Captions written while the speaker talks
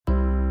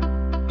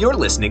You're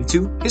listening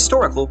to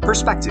Historical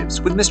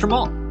Perspectives with Mr.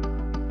 Malt.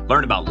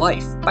 Learn about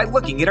life by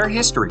looking at our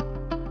history.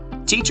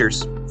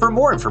 Teachers, for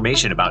more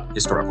information about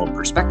historical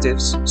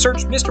perspectives,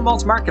 search Mr.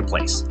 Malt's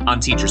Marketplace on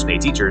Teachers Pay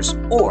Teachers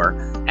or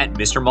at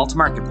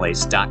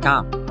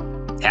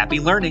mrmaltmarketplace.com. Happy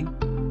learning!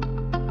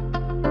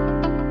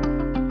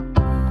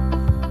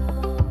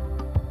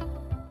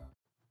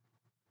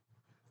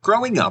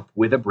 Growing up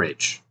with a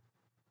bridge.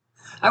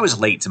 I was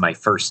late to my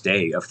first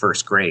day of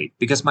first grade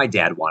because my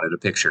dad wanted a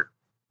picture.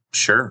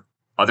 Sure,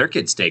 other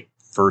kids take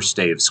first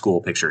day of school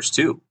pictures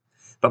too,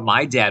 but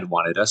my dad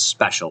wanted a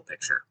special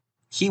picture.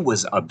 He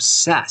was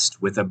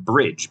obsessed with a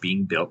bridge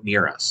being built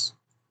near us.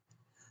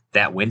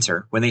 That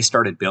winter, when they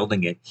started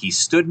building it, he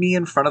stood me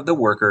in front of the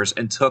workers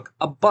and took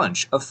a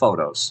bunch of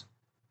photos.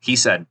 He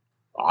said,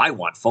 "I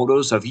want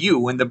photos of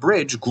you and the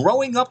bridge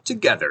growing up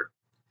together."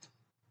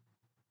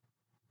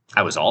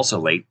 I was also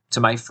late to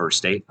my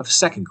first day of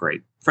second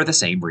grade for the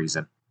same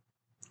reason.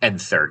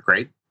 And third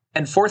grade,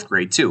 and fourth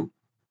grade too.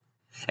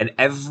 And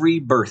every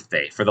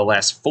birthday for the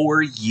last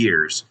 4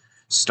 years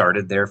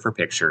started there for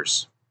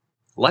pictures.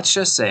 Let's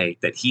just say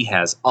that he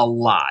has a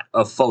lot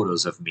of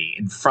photos of me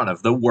in front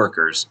of the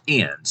workers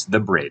and the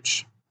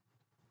bridge.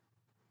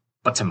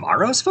 But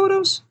tomorrow's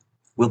photos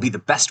will be the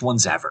best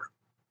ones ever.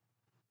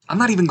 I'm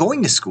not even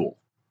going to school.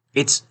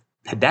 It's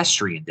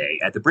pedestrian day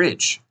at the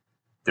bridge.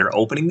 They're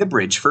opening the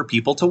bridge for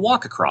people to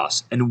walk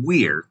across, and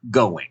we're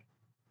going.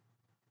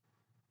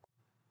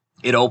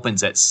 It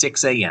opens at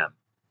 6 a.m.,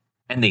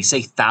 and they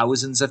say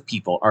thousands of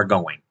people are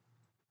going.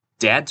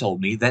 Dad told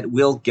me that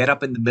we'll get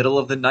up in the middle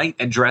of the night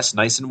and dress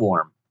nice and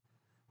warm.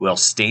 We'll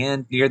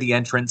stand near the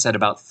entrance at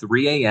about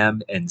 3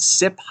 a.m. and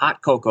sip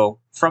hot cocoa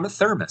from a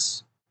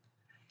thermos.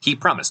 He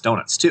promised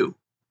donuts too.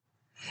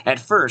 At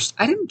first,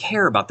 I didn't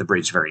care about the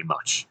bridge very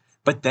much,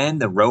 but then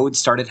the road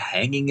started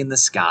hanging in the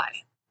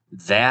sky.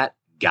 That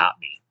got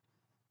me.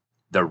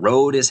 The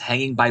road is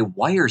hanging by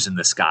wires in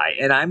the sky,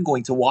 and I'm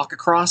going to walk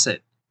across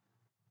it.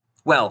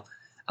 Well,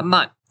 I'm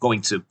not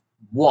going to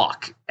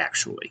walk,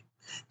 actually.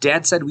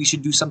 Dad said we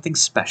should do something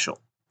special.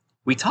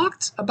 We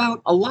talked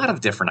about a lot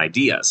of different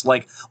ideas,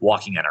 like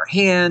walking on our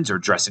hands or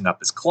dressing up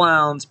as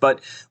clowns,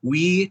 but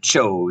we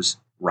chose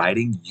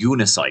riding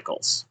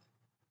unicycles.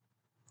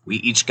 We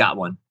each got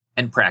one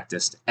and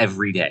practiced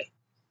every day.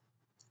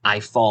 I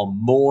fall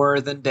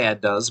more than Dad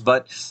does,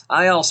 but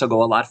I also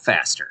go a lot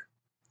faster.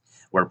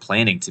 We're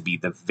planning to be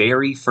the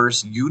very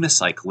first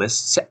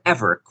unicyclists to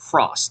ever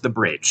cross the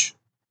bridge.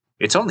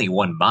 It's only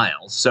 1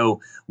 mile,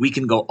 so we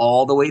can go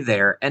all the way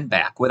there and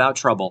back without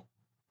trouble.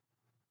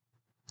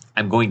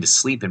 I'm going to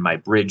sleep in my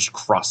bridge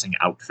crossing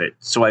outfit,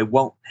 so I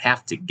won't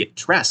have to get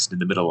dressed in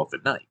the middle of the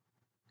night.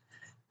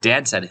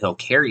 Dad said he'll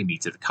carry me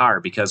to the car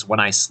because when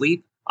I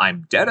sleep,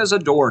 I'm dead as a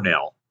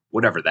doornail,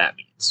 whatever that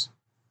means.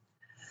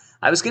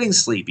 I was getting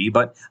sleepy,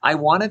 but I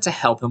wanted to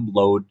help him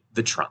load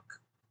the trunk.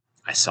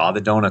 I saw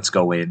the donuts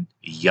go in.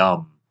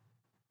 Yum.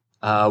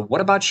 What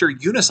about your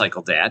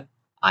unicycle, Dad?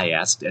 I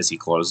asked as he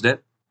closed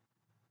it.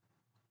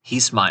 He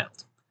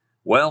smiled.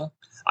 Well,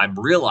 I'm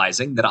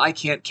realizing that I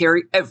can't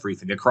carry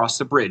everything across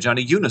the bridge on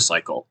a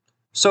unicycle.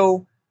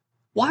 So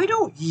why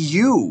don't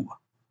you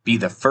be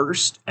the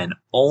first and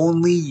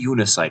only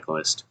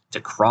unicyclist to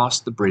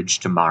cross the bridge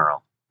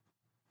tomorrow?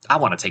 I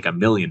want to take 1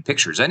 million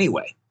pictures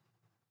anyway.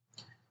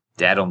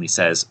 Dad only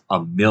says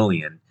 1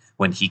 million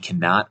when he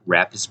cannot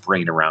wrap his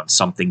brain around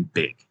something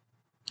big.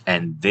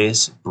 And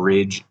this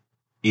bridge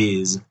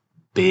is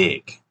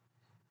big.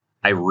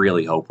 I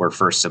really hope we're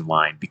first in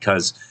line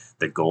because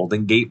the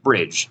Golden Gate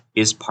Bridge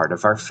is part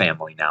of our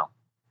family now.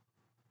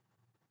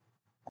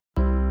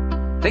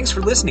 Thanks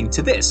for listening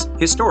to this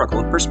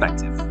Historical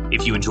Perspective.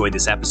 If you enjoyed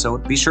this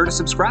episode, be sure to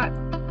subscribe.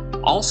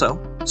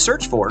 Also,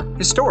 search for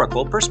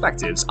Historical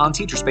Perspectives on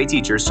Teachers Pay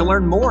Teachers to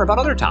learn more about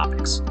other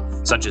topics,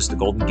 such as the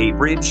Golden Gate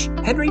Bridge,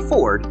 Henry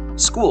Ford,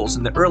 schools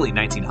in the early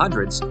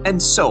 1900s, and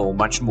so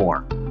much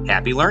more.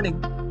 Happy learning!